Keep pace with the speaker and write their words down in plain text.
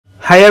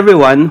Hi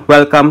everyone,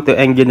 welcome to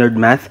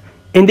enginerdmath.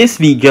 In this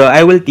video,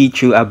 I will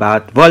teach you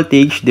about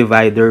voltage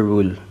divider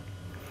rule.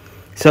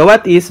 So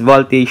what is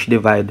voltage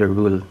divider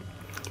rule?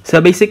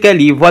 So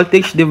basically,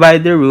 voltage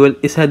divider rule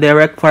is a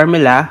direct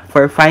formula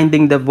for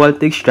finding the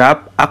voltage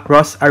drop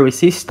across a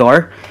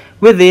resistor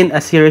within a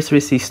series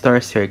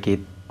resistor circuit.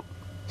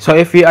 So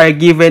if we are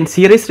given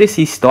series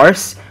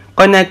resistors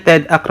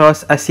connected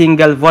across a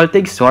single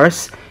voltage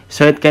source,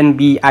 so it can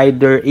be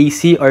either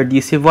AC or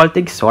DC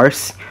voltage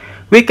source,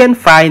 we can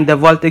find the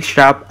voltage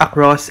drop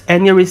across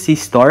any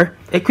resistor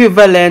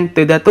equivalent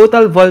to the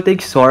total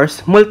voltage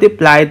source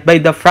multiplied by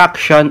the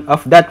fraction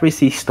of that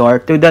resistor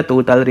to the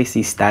total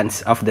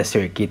resistance of the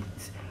circuit.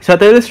 So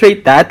to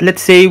illustrate that,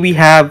 let's say we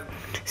have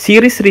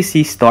series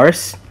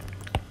resistors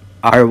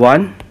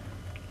R1,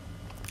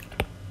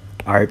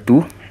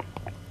 R2,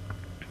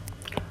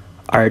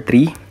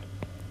 R3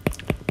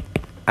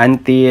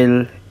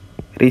 until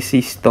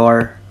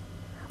resistor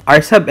R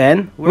sub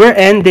n, where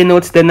n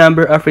denotes the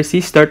number of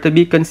resistor to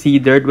be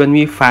considered when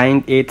we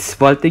find its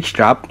voltage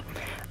drop,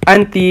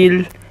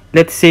 until,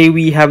 let's say,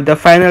 we have the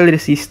final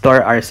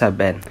resistor R sub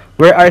n,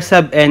 where R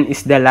sub n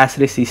is the last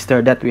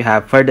resistor that we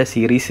have for the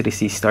series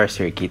resistor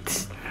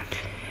circuits.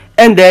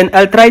 And then,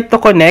 I'll try to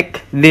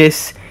connect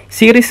this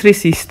series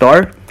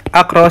resistor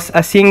across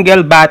a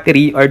single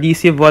battery or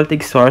DC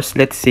voltage source,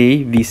 let's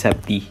say V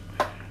sub t.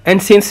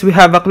 And since we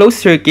have a closed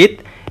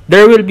circuit,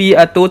 there will be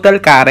a total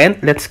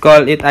current, let's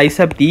call it I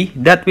sub t,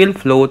 that will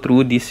flow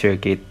through this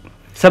circuit.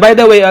 So by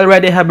the way, I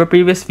already have a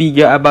previous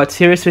video about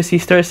series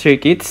resistor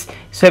circuits.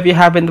 So if you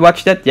haven't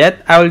watched that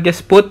yet, I will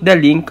just put the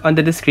link on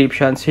the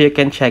description so you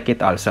can check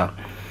it also.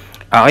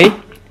 Okay?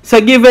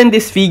 So given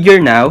this figure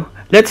now,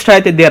 let's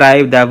try to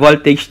derive the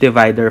voltage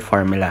divider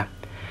formula.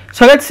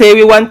 So let's say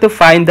we want to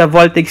find the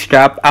voltage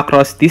drop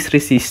across this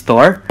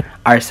resistor,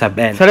 R sub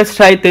n. So let's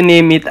try to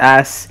name it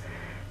as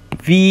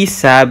V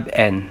sub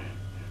n.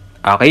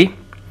 Okay?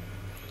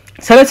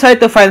 So let's try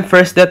to find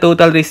first the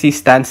total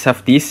resistance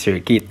of this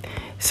circuit.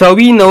 So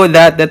we know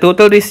that the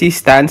total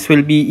resistance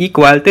will be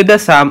equal to the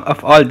sum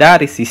of all the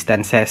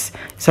resistances.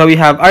 So we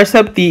have R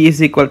sub t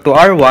is equal to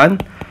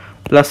R1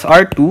 plus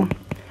R2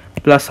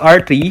 plus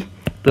R3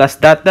 plus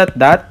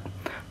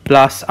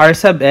plus R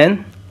sub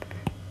n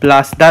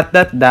plus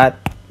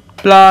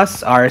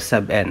plus R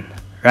sub n.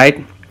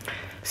 Right?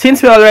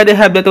 Since we already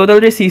have the total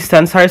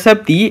resistance R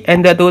sub t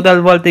and the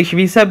total voltage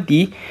V sub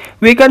t,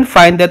 we can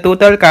find the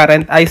total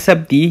current I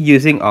sub t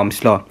using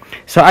Ohm's law.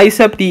 So I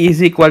sub t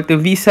is equal to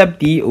V sub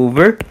t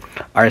over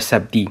R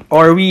sub t.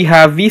 Or we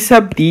have V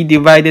sub t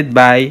divided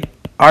by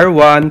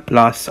R1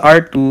 plus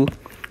R2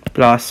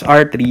 plus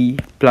R3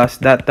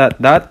 plus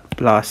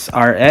plus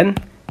Rn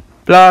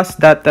plus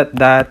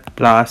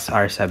plus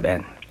R sub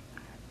n.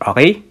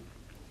 Okay?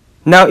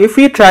 Now, if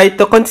we try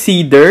to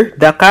consider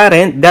the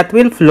current that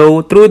will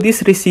flow through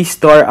this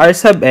resistor R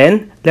sub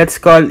n,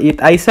 let's call it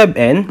I sub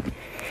n,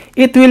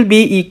 it will be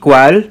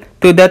equal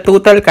to the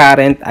total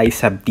current I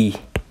sub t,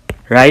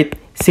 right?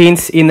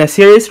 Since in a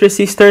series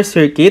resistor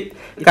circuit,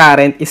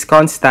 current is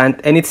constant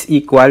and it's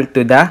equal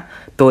to the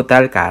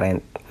total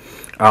current.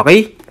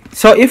 Okay?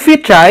 So, if we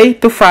try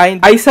to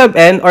find I sub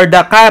n or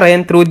the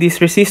current through this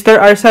resistor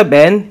R sub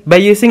n by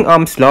using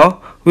Ohm's law,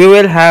 we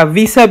will have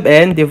V sub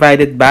n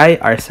divided by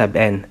R sub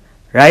n.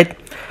 Right?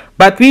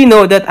 But we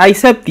know that I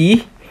sub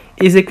t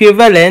is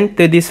equivalent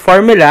to this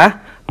formula,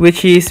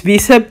 which is V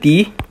sub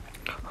t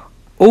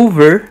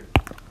over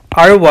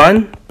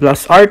R1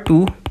 plus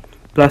R2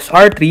 plus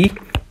R3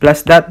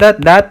 plus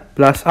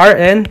plus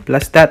Rn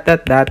plus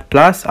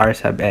plus R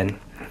sub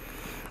n.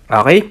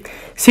 Okay?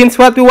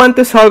 Since what we want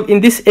to solve in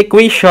this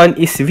equation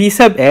is V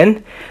sub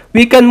n,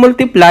 we can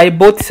multiply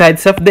both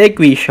sides of the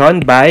equation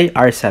by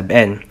R sub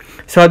n.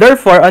 So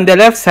therefore, on the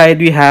left side,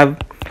 we have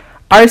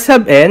R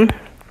sub n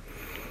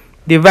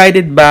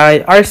divided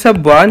by R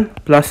sub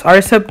 1 plus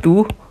R sub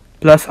 2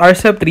 plus R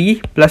sub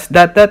 3 plus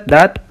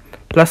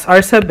plus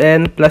R sub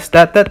n plus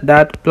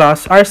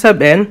plus R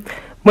sub n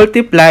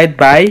multiplied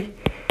by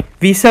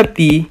V sub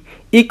t,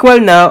 equal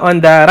now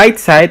on the right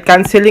side,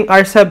 cancelling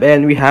R sub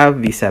n, we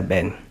have V sub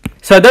n.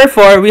 So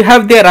therefore, we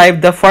have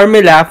derived the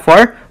formula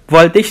for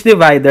voltage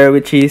divider,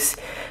 which is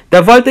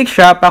the voltage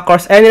drop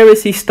across any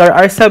resistor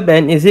R sub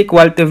n is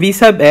equal to V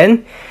sub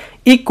n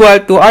equal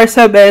to R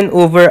sub n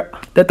over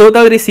the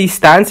total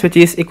resistance, which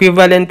is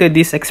equivalent to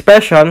this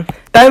expression,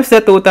 times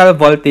the total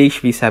voltage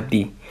V sub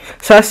t.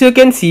 So as you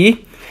can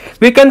see,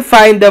 we can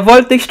find the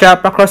voltage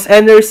drop across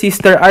any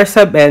resistor R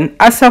sub n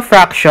as a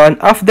fraction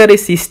of the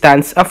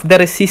resistance of the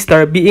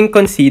resistor being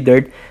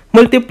considered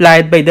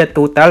multiplied by the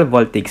total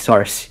voltage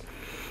source.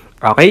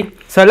 Okay?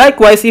 So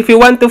likewise, if you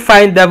want to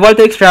find the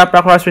voltage drop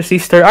across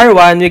resistor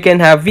R1, we can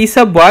have V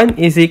sub 1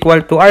 is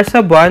equal to R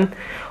sub 1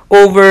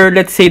 over,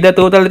 let's say, the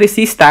total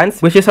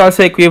resistance, which is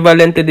also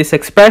equivalent to this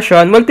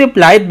expression,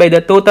 multiplied by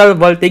the total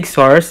voltage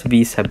source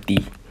V sub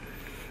t.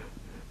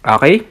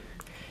 Okay?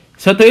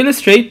 So to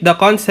illustrate the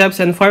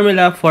concepts and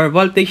formula for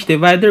voltage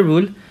divider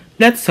rule,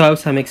 let's solve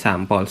some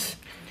examples.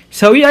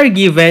 So we are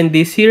given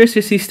this series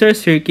resistor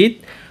circuit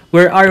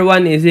where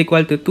R1 is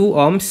equal to 2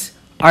 ohms,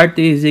 R2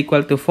 is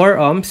equal to 4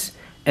 ohms,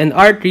 and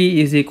R3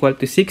 is equal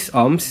to 6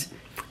 ohms,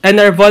 and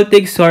our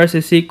voltage source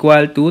is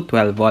equal to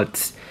 12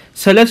 volts.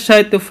 So let's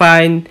try to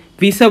find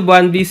V sub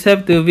 1, V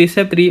sub 2, V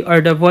sub 3,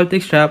 or the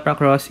voltage drop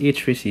across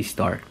each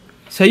resistor.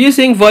 So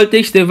using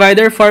voltage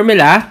divider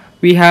formula,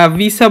 we have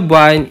V sub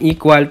 1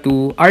 equal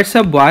to R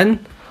sub 1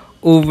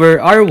 over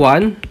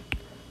R1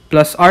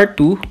 plus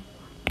R2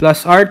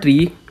 plus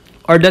R3,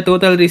 or the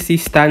total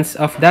resistance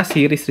of the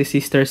series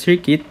resistor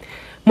circuit,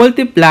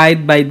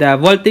 multiplied by the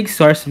voltage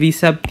source V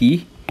sub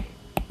t,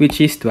 which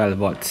is 12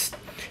 volts.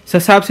 So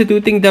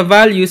substituting the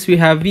values, we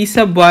have V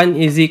sub 1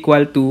 is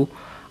equal to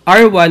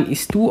R1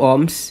 is 2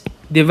 ohms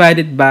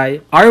divided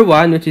by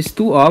R1, which is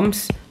 2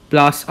 ohms,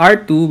 plus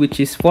R2, which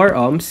is 4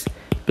 ohms,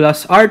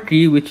 plus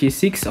R3, which is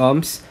 6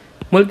 ohms,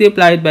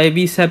 multiplied by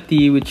V sub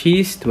t, which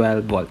is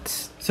 12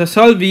 volts. So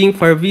solving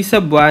for V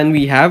sub 1,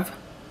 we have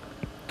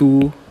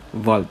 2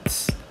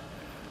 volts.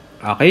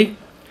 Okay?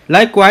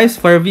 Likewise,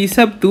 for V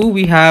sub 2,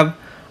 we have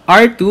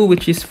R2,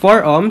 which is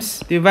 4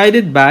 ohms,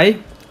 divided by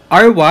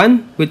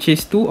R1, which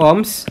is 2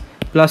 ohms,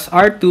 plus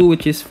R2,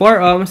 which is 4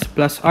 ohms,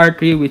 plus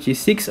R3, which is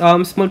 6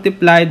 ohms,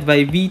 multiplied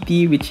by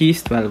Vt, which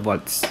is 12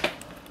 volts.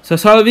 So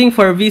solving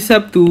for V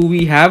sub 2,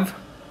 we have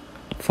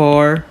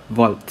 4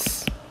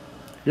 volts.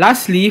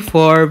 Lastly,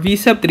 for V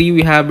sub 3,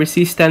 we have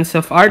resistance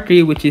of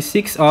R3, which is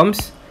 6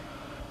 ohms,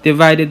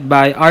 divided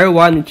by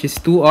R1, which is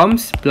 2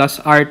 ohms, plus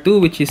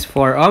R2, which is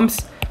 4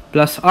 ohms,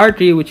 plus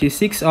R3, which is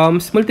 6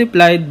 ohms,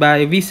 multiplied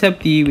by V sub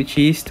t, which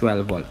is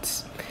 12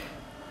 volts.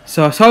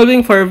 So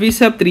solving for V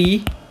sub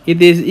 3,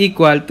 it is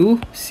equal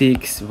to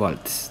 6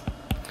 volts.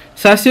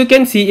 So as you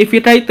can see, if you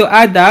try to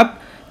add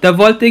up the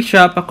voltage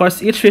drop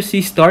across each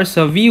resistor,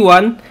 so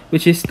V1,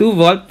 which is 2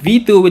 volt,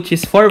 V2, which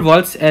is 4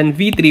 volts, and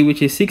V3,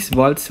 which is 6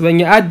 volts, when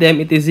you add them,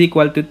 it is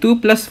equal to 2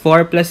 plus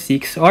 4 plus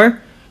 6,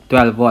 or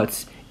 12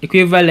 volts,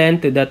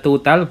 equivalent to the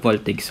total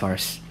voltage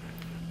source.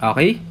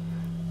 Okay?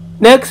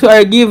 Next, we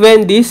are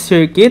given this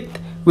circuit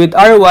with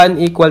R1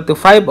 equal to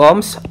 5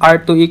 ohms,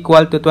 R2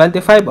 equal to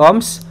 25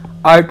 ohms,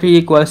 R3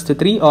 equals to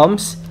 3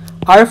 ohms,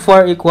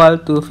 R4 equal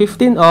to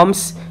 15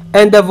 ohms,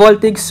 and the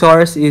voltage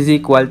source is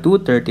equal to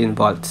 13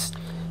 volts.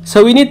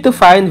 So we need to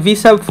find V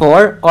sub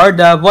 4, or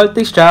the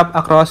voltage drop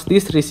across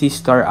this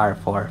resistor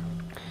R4.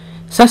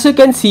 So as you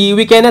can see,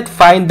 we cannot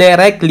find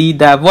directly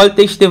the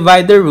voltage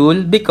divider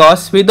rule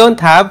because we don't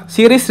have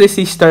series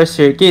resistor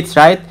circuits,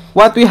 right?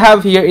 What we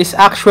have here is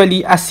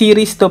actually a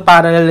series to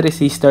parallel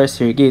resistor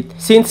circuit.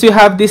 Since we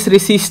have this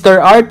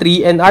resistor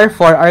R3 and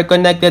R4 are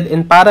connected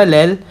in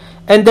parallel,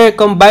 and their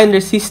combined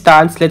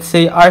resistance, let's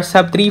say R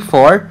sub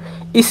 34,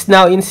 is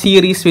now in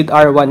series with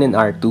R1 and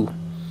R2.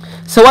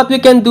 So what we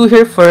can do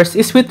here first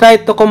is we try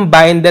to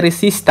combine the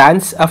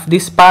resistance of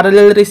these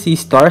parallel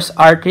resistors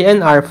R3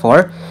 and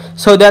R4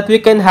 so that we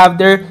can have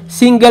their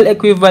single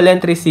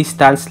equivalent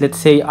resistance, let's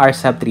say R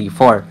sub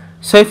 34.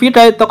 So if you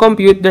try to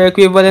compute their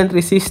equivalent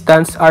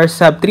resistance R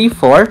sub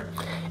 34,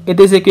 it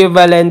is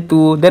equivalent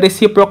to the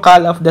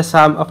reciprocal of the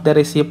sum of the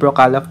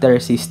reciprocal of the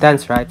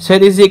resistance, right? So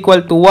it is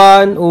equal to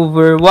 1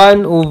 over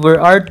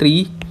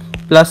R3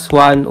 plus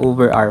 1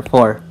 over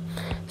R4.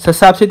 So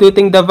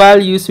substituting the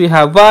values, we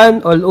have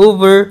 1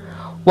 over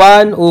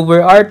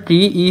R3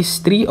 is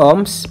 3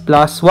 ohms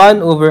plus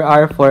 1 over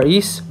R4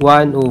 is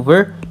 1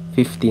 over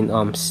 15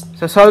 ohms.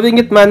 So solving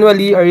it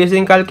manually or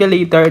using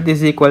calculator, it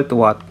is equal to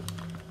what?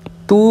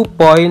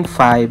 2.5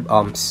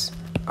 ohms.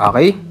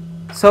 Okay?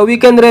 So we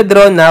can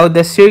redraw now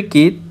the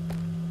circuit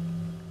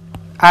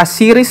as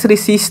series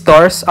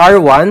resistors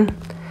R1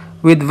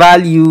 with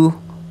value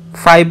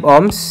 5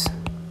 ohms,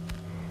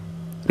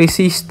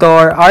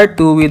 resistor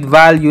R2 with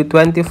value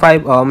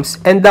 25 ohms,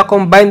 and the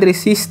combined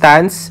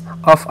resistance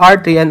of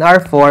R3 and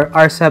R4,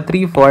 R sub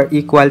 34,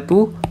 equal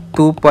to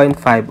 2.5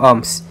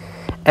 ohms.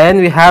 And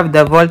we have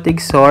the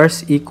voltage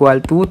source equal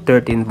to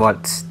 13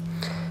 volts.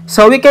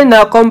 So we can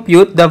now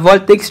compute the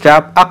voltage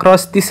drop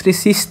across this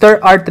resistor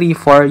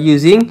R34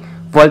 using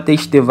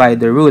voltage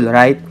divider rule,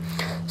 right?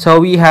 So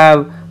we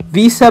have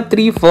V sub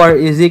 34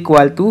 is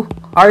equal to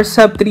R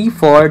sub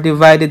 34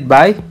 divided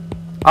by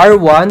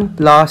R1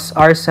 plus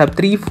R sub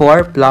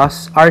 34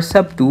 plus R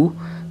sub 2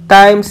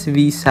 times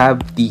V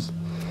sub t.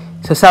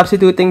 So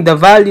substituting the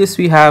values,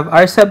 we have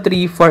R sub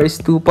 34 is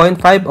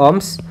 2.5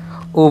 ohms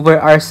over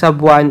R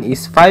sub 1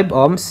 is 5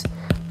 ohms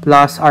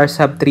plus R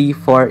sub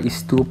 34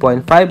 is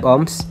 2.5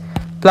 ohms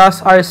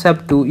plus R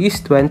sub 2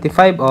 is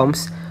 25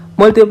 ohms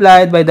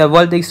multiplied by the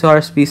voltage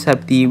source V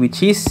sub t,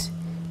 which is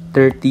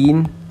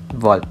 13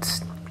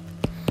 volts.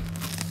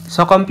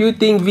 So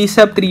computing V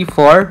sub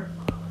 34,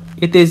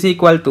 it is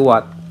equal to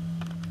what?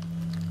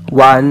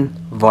 1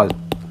 volt.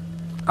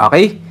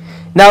 Okay?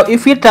 Now,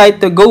 if we try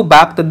to go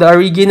back to the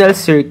original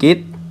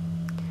circuit,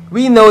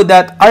 we know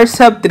that R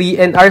sub 3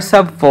 and R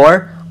sub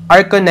 4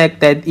 are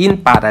connected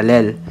in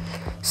parallel.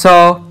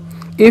 So,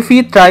 if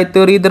we try to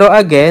redraw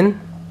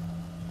again,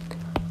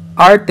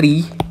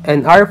 R3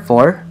 and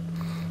R4,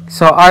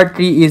 so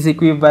R3 is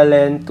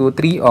equivalent to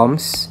 3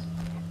 ohms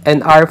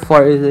and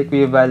R4 is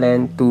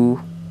equivalent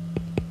to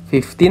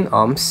 15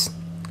 ohms.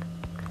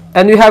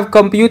 And we have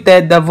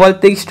computed the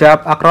voltage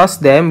drop across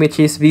them, which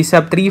is V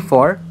sub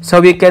 34. So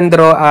we can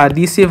draw a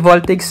DC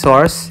voltage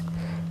source,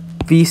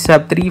 V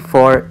sub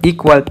 34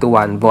 equal to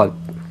 1 volt.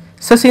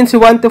 So since we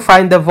want to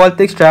find the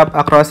voltage drop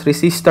across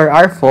resistor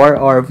R4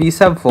 or V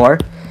sub 4,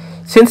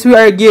 since we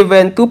are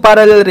given two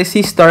parallel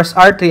resistors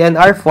R3 and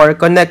R4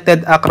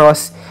 connected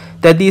across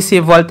the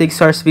DC voltage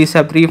source V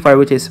sub 34,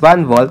 which is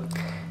 1 volt,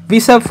 V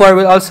sub 4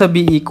 will also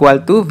be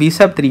equal to V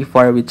sub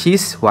 34, which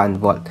is 1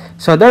 volt.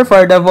 So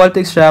therefore, the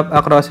voltage drop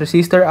across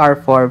resistor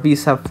R4 V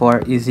sub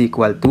 4 is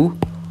equal to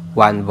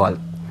 1 volt.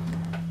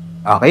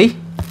 Okay?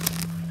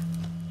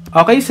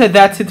 Okay, so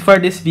that's it for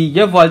this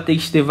video,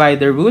 voltage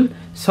divider rule.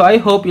 So I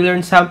hope you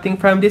learned something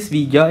from this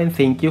video and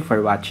thank you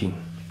for watching.